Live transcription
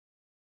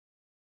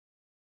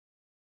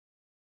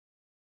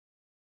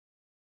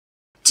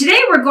Today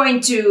we're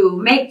going to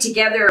make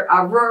together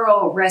a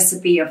rural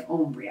recipe of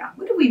Umbria.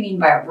 What do we mean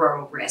by a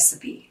rural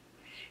recipe?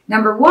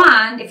 Number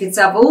one, if it's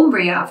of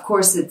Umbria, of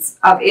course it's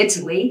of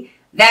Italy.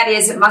 That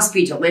is, it must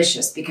be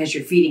delicious because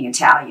you're feeding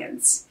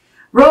Italians.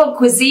 Rural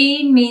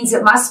cuisine means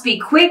it must be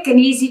quick and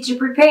easy to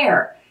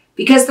prepare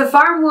because the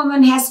farm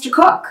woman has to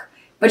cook,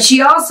 but she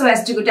also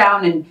has to go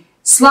down and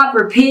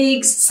slaughter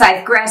pigs,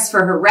 scythe grass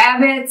for her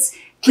rabbits,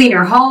 clean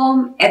her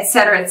home,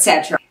 etc.,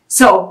 etc.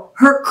 So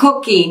her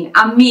cooking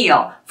a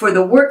meal for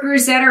the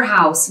workers at her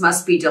house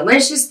must be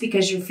delicious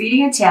because you're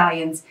feeding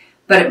Italians,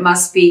 but it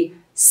must be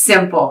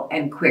simple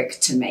and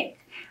quick to make.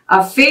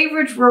 A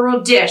favorite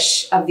rural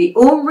dish of the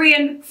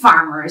Umbrian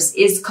farmers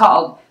is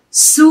called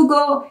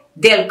Sugo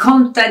del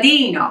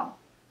Contadino,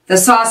 the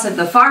sauce of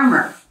the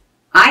farmer.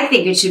 I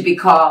think it should be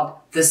called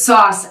the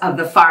sauce of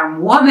the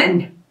farm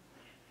woman,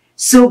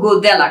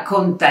 Sugo della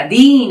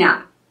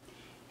Contadina.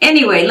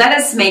 Anyway, let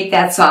us make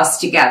that sauce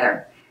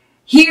together.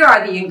 Here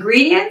are the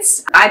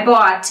ingredients. I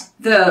bought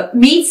the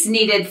meats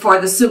needed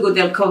for the Sugo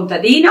del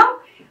Contadino,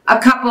 a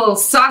couple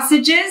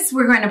sausages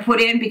we're going to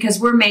put in because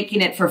we're making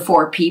it for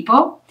 4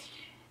 people,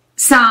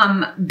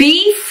 some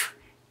beef,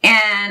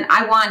 and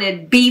I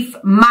wanted beef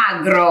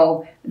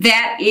magro,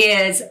 that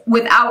is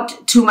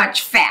without too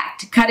much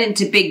fat, cut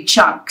into big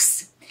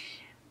chunks.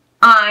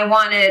 I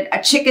wanted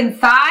a chicken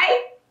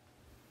thigh,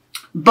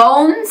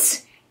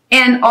 bones,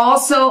 and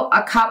also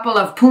a couple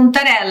of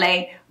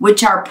puntarelle,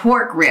 which are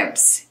pork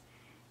ribs.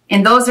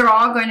 And those are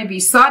all going to be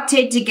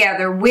sauteed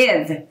together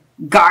with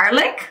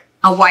garlic,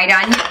 a white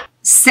onion,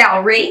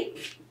 celery,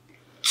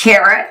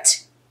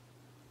 carrot,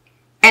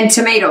 and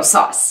tomato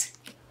sauce.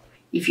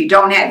 If you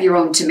don't have your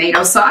own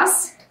tomato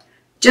sauce,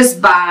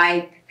 just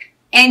buy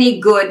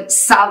any good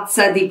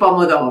salsa di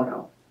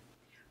pomodoro.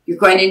 You're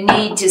going to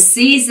need to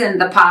season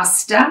the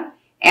pasta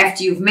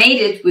after you've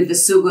made it with the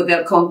Sugo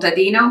del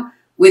Contadino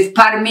with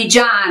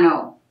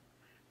Parmigiano.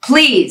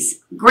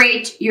 Please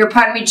grate your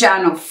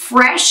Parmigiano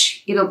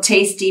fresh. It'll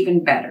taste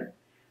even better.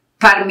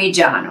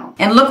 Parmigiano.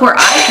 And look where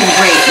I can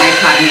grate my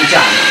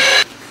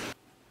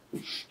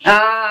Parmigiano.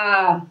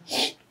 Ah,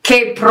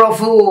 che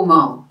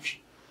profumo.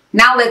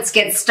 Now let's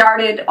get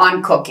started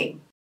on cooking.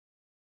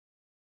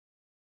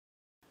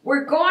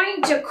 We're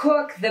going to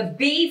cook the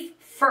beef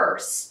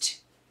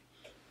first.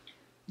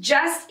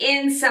 Just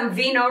in some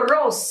vino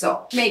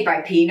rosso, made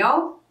by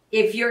Pinot.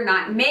 If you're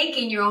not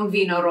making your own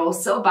vino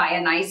rosso, buy a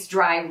nice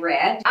dry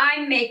red.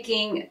 I'm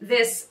making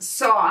this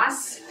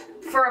sauce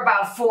for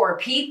about 4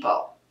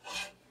 people.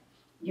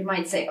 You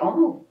might say,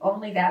 oh,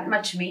 only that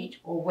much meat?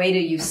 Well, wait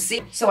till you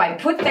see. So I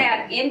put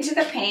that into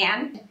the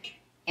pan,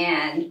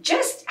 and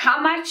just how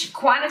much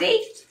quantity?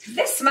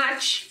 This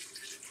much.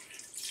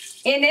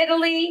 In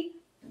Italy,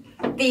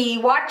 the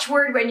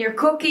watchword when you're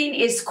cooking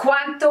is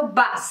quanto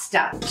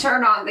basta.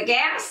 Turn on the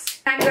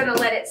gas. I'm gonna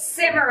let it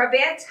simmer a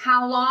bit.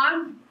 How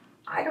long?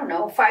 I don't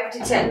know, 5 to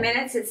 10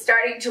 minutes. It's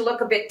starting to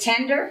look a bit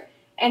tender.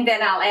 And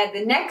then I'll add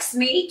the next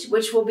meat,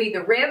 which will be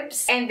the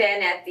ribs. And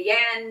then at the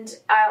end,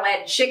 I'll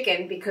add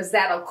chicken because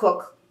that'll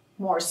cook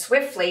more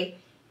swiftly.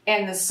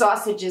 And the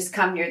sausages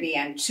come near the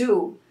end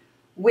too,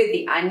 with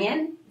the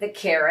onion, the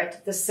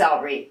carrot, the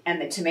celery, and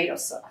the tomato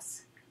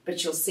sauce.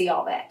 But you'll see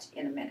all that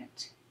in a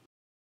minute.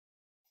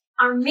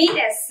 Our meat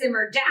has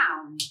simmered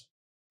down.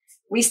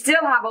 We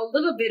still have a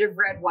little bit of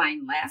red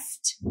wine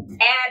left.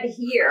 Add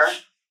here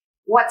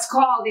what's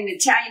called in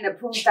Italian the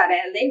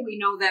puntarelle. We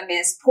know them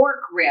as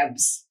pork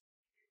ribs.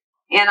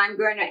 And I'm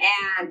going to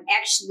add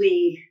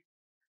actually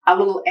a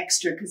little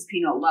extra because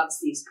Pinot loves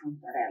these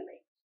puntarelle.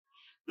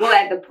 We'll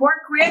add the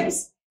pork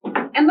ribs.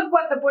 And look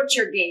what the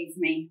butcher gave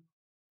me.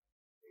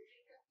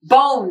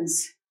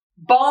 Bones.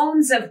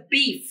 Bones of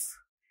beef.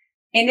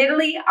 In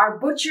Italy, our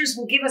butchers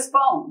will give us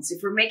bones.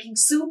 If we're making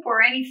soup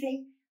or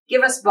anything,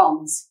 give us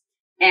bones.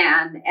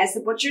 And as the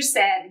butcher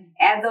said,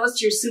 add those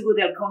to your Sugo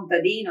del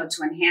Contadino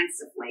to enhance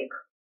the flavor.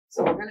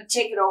 So we're going to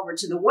take it over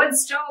to the wood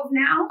stove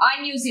now.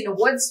 I'm using a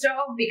wood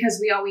stove because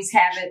we always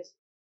have it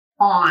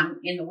on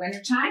in the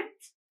wintertime.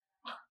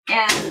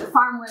 And the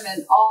farm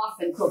women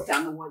often cooked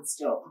on the wood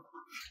stove.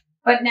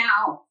 But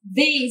now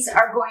these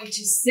are going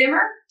to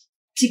simmer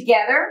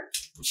together.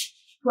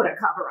 Put a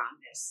cover on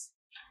this.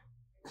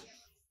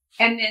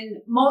 And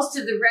then most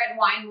of the red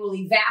wine will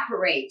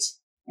evaporate.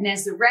 And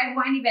as the red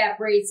wine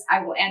evaporates,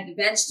 I will add the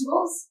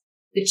vegetables,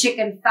 the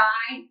chicken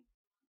thigh,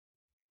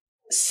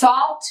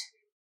 salt,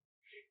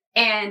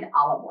 and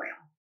olive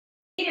oil.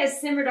 It has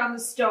simmered on the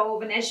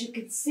stove, and as you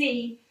can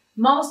see,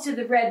 most of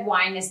the red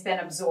wine has been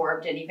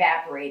absorbed and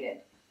evaporated.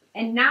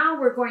 And now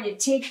we're going to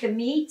take the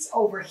meat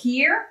over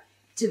here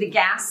to the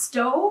gas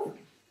stove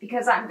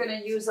because I'm going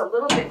to use a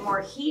little bit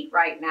more heat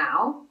right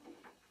now.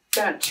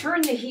 I'm going to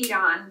turn the heat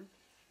on,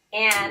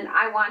 and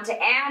I want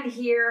to add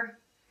here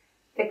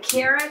the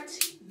carrot,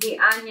 the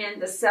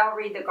onion, the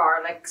celery, the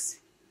garlics,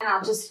 and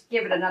I'll just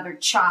give it another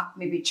chop,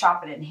 maybe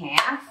chop it in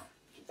half.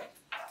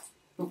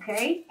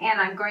 Okay, and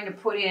I'm going to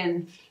put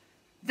in,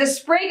 the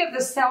sprig of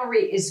the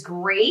celery is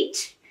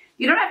great.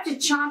 You don't have to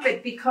chop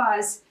it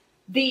because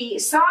the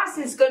sauce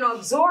is going to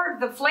absorb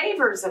the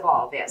flavors of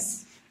all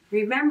this.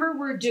 Remember,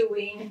 we're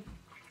doing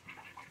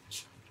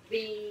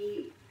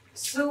the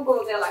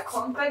Sugo del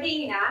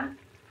Contadino,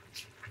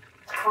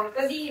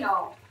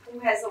 who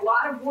has a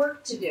lot of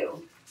work to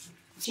do.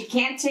 She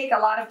can't take a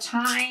lot of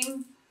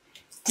time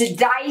to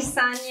dice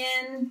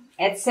onion,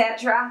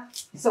 etc.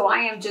 So I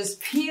am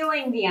just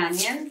peeling the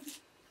onion,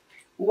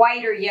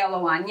 white or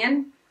yellow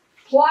onion,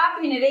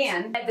 plopping it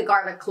in, add the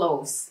garlic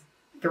cloves.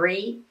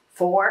 3,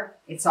 4,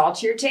 it's all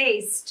to your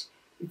taste.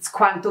 It's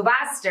quanto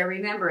basta,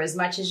 remember, as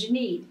much as you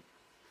need.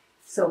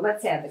 So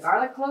let's add the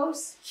garlic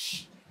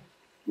cloves.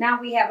 Now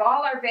we have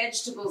all our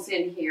vegetables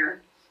in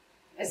here,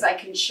 as I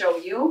can show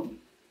you.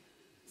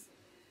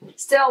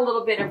 Still a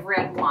little bit of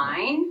red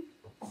wine.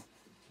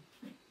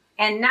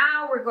 And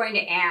now we're going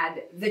to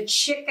add the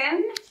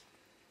chicken.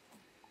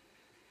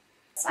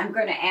 So I'm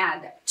going to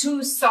add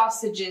 2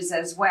 sausages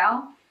as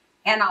well,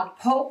 and I'll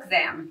poke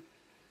them.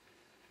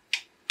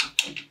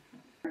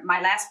 My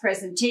last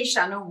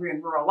presentation on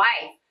Umbrian Rural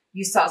Life,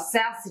 you saw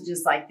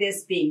sausages like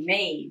this being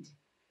made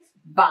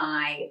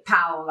by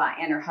Paola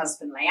and her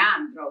husband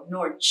Leandro,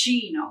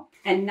 Norcino.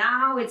 And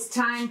now it's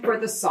time for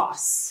the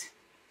sauce.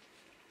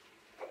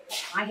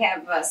 I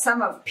have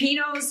some of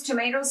Pino's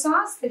tomato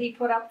sauce that he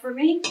put up for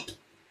me.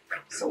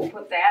 So we'll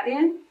put that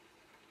in.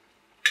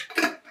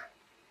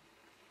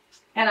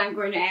 And I'm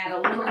going to add a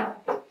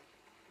little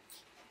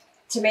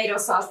tomato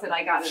sauce that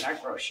I got at our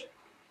grocery.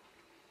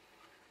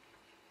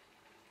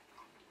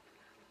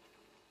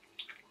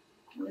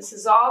 This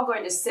is all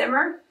going to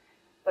simmer,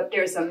 but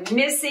there's a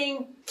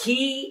missing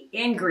key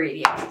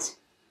ingredient.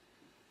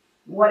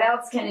 What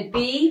else can it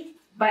be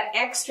but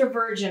extra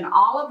virgin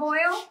olive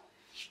oil?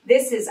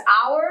 This is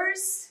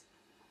ours.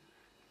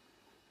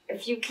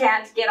 If you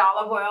can't get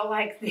olive oil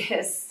like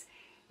this,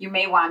 you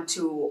may want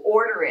to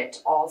order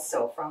it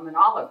also from an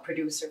olive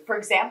producer. For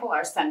example,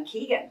 our son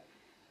Keegan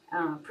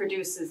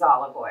produces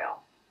olive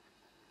oil.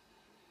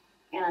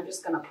 And I'm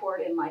just going to pour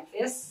it in like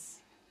this.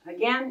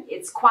 Again,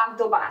 it's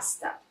quanto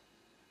basta.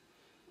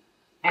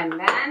 And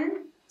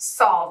then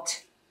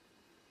salt.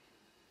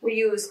 We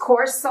use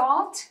coarse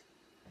salt,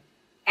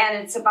 and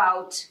it's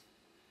about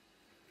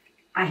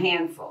a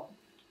handful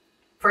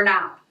for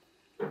now.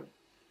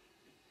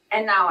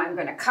 And now I'm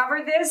going to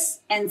cover this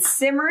and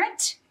simmer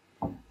it.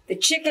 The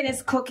chicken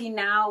is cooking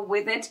now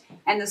with it,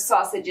 and the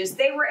sausages,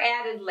 they were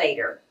added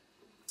later.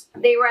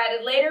 They were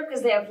added later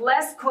because they have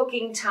less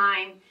cooking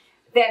time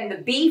than the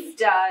beef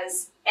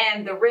does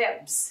and the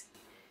ribs.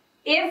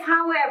 If,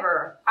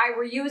 however, I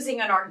were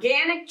using an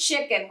organic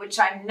chicken, which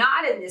I'm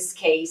not in this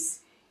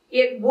case,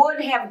 it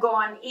would have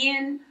gone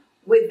in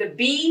with the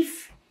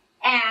beef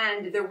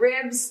and the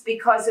ribs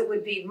because it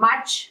would be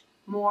much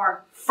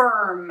more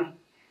firm.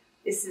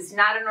 This is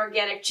not an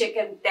organic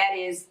chicken. That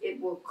is, it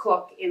will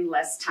cook in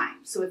less time.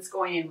 So it's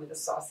going in with the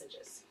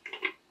sausages.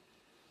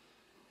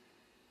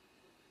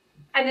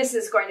 And this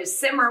is going to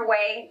simmer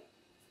away,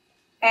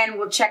 and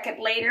we'll check it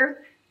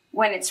later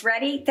when it's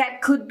ready.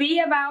 That could be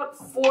about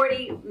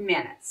 40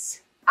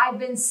 minutes. I've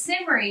been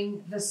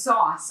simmering the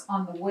sauce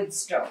on the wood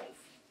stove,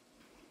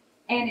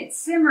 and it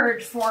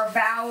simmered for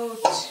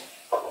about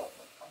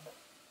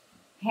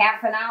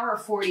half an hour,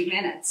 40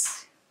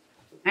 minutes.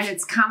 And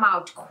it's come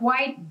out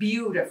quite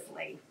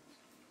beautifully.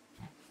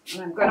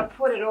 And I'm going to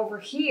put it over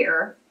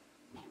here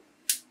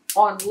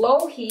on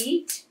low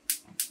heat.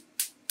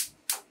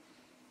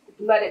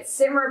 Let it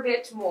simmer a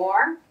bit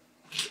more.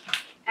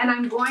 And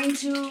I'm going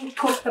to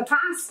cook the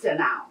pasta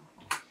now.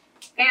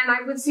 And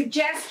I would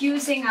suggest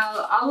using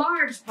a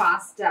large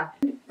pasta.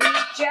 We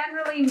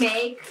generally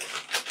make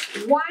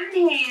 1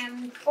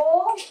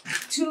 handful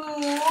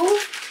to,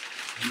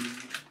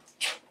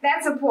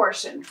 that's a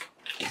portion.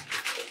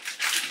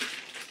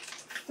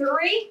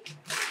 3,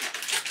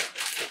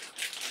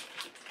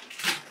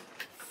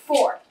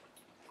 4.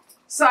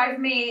 So I've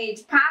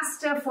made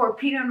pasta for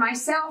Pino and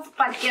myself,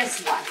 but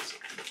guess what?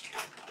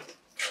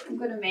 I'm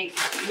going to make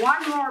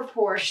 1 more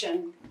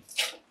portion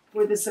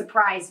for the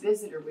surprise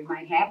visitor. We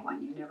might have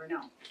one, you never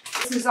know.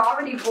 This is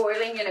already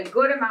boiling in a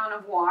good amount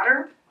of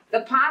water.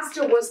 The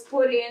pasta was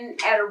put in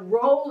at a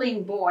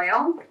rolling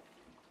boil.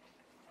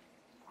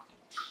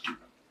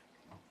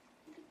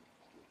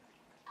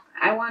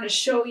 I want to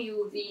show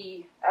you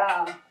the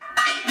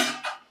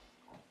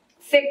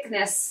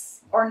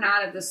thickness or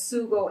not of the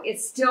sugo.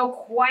 It's still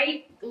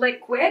quite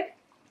liquid,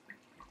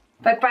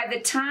 but by the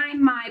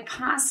time my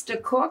pasta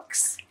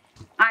cooks,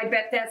 I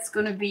bet that's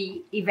going to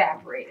be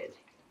evaporated.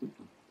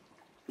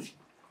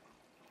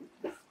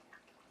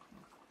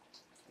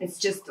 It's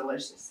just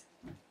delicious.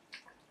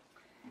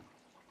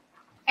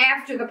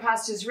 After the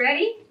pasta is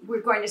ready,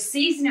 we're going to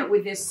season it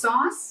with this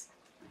sauce.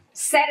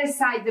 Set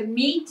aside the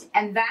meat,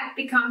 and that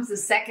becomes the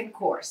second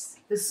course.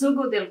 The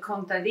Sugo del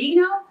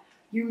Contadino,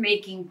 you're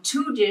making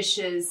 2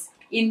 dishes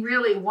in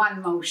really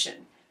one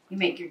motion. You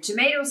make your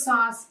tomato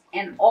sauce,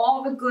 and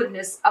all the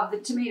goodness of the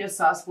tomato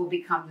sauce will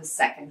become the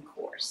second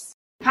course.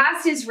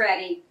 Pasta is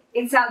ready.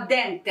 It's al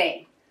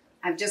dente.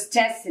 I've just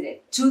tested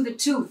it. To the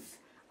tooth.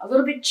 A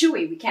little bit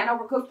chewy. We can't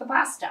overcook the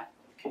pasta.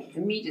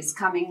 The meat is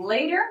coming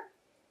later.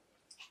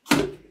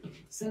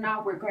 So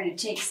now we're going to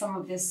take some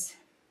of this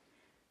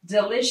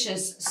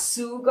delicious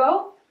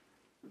sugo.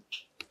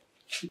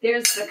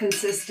 There's the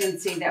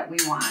consistency that we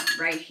want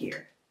right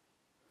here.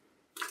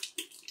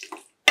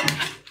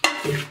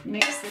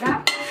 Mix it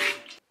up.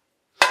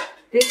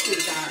 This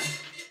is our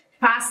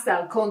pasta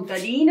al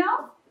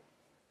contadino.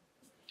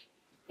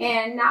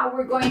 And now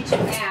we're going to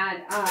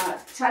add a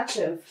touch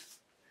of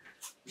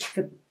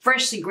the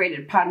freshly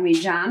grated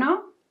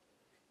Parmigiano.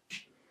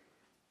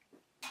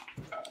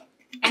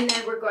 And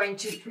then we're going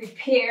to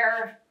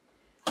prepare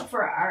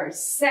for our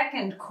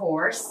second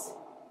course.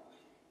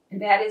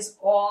 And that is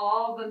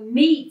all the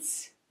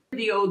meats.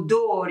 The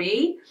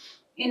odori.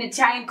 In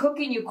Italian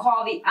cooking, you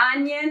call the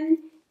onion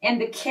and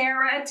the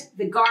carrot,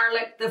 the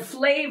garlic, the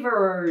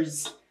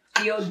flavorers.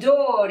 The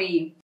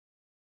odori.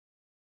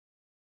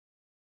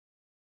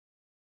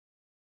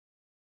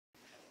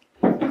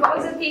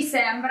 Cosa ti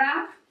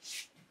sembra?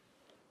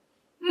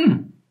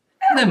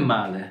 Non è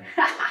male.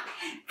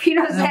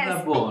 Pino says,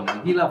 Sembra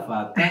buono. Chi l'ha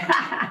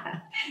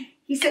fatta?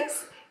 He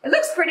says, it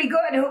looks pretty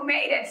good. Who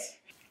made it?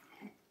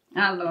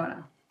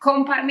 Allora,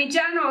 con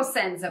parmigiano o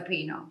senza,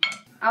 Pino?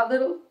 A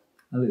little?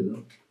 A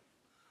little.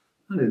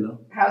 A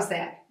little. How's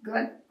that?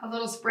 Good? A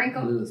little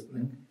sprinkle? A little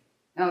sprinkle.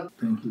 Oh.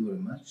 Thank you very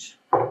much.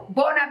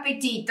 Buon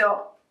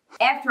appetito.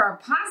 After our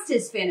pasta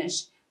is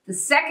finished, the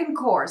second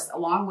course,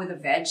 along with a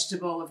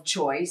vegetable of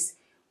choice,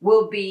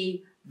 will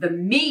be the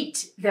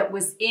meat that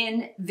was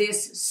in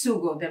this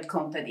Sugo del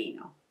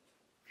Contadino.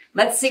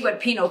 Let's see what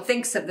Pino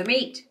thinks of the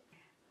meat.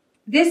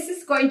 This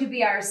is going to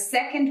be our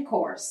second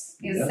course,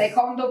 il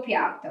secondo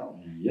piatto.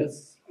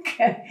 Yes.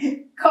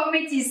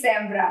 Come ti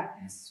sembra?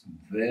 It's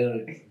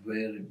very,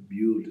 very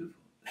beautiful.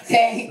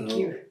 Thank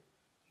you.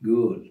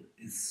 Good.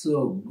 It's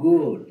so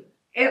good.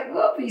 It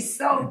will be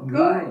so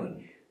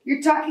good.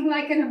 You're talking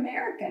like an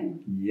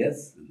American.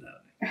 Yes,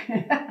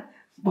 darling.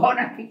 Buon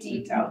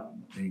appetito.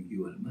 Thank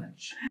you very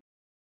much.